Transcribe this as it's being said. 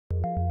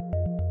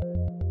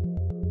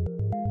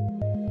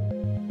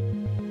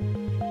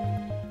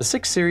The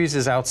 6 series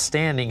is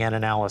outstanding at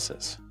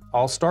analysis.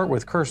 I'll start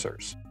with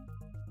cursors.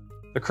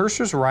 The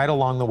cursor's right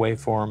along the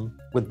waveform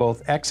with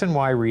both X and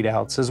Y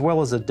readouts as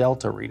well as a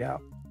delta readout.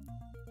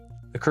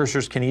 The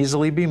cursors can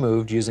easily be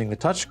moved using the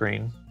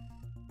touchscreen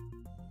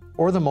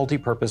or the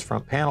multi-purpose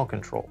front panel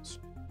controls.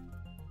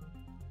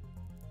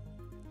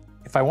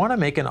 If I want to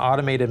make an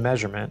automated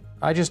measurement,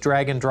 I just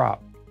drag and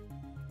drop.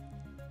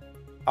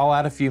 I'll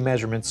add a few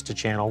measurements to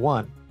channel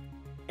 1,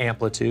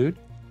 amplitude,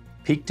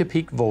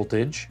 peak-to-peak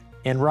voltage,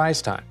 and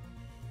rise time.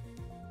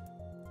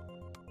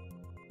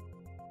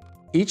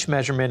 Each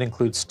measurement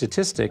includes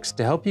statistics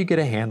to help you get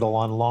a handle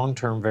on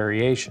long-term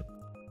variation.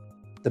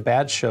 The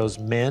badge shows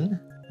min,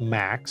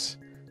 max,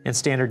 and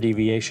standard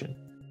deviation.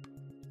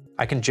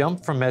 I can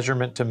jump from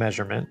measurement to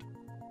measurement,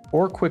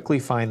 or quickly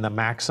find the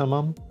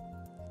maximum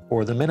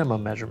or the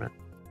minimum measurement.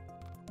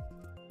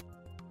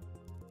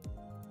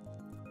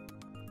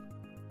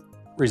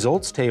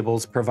 Results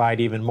tables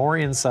provide even more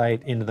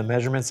insight into the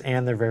measurements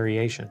and their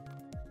variation.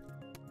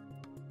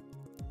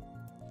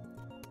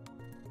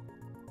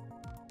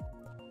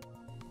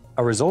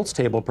 A results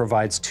table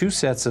provides 2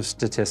 sets of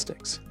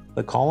statistics.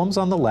 The columns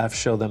on the left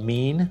show the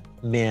mean,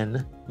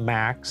 min,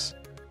 max,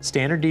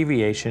 standard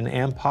deviation,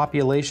 and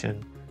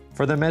population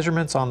for the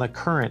measurements on the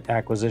current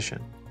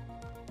acquisition.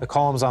 The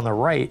columns on the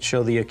right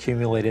show the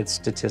accumulated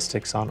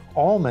statistics on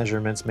all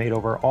measurements made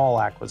over all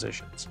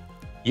acquisitions.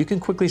 You can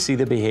quickly see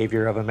the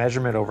behavior of a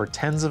measurement over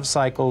tens of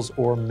cycles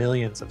or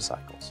millions of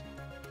cycles.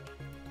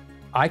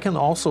 I can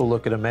also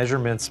look at a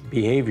measurement's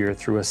behavior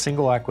through a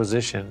single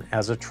acquisition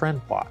as a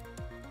trend plot.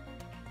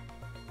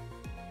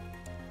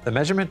 The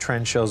measurement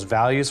trend shows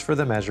values for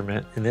the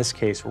measurement, in this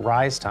case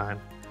rise time,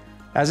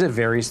 as it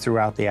varies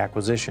throughout the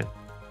acquisition.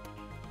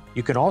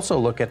 You can also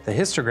look at the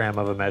histogram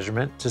of a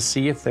measurement to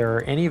see if there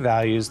are any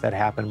values that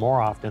happen more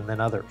often than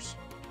others.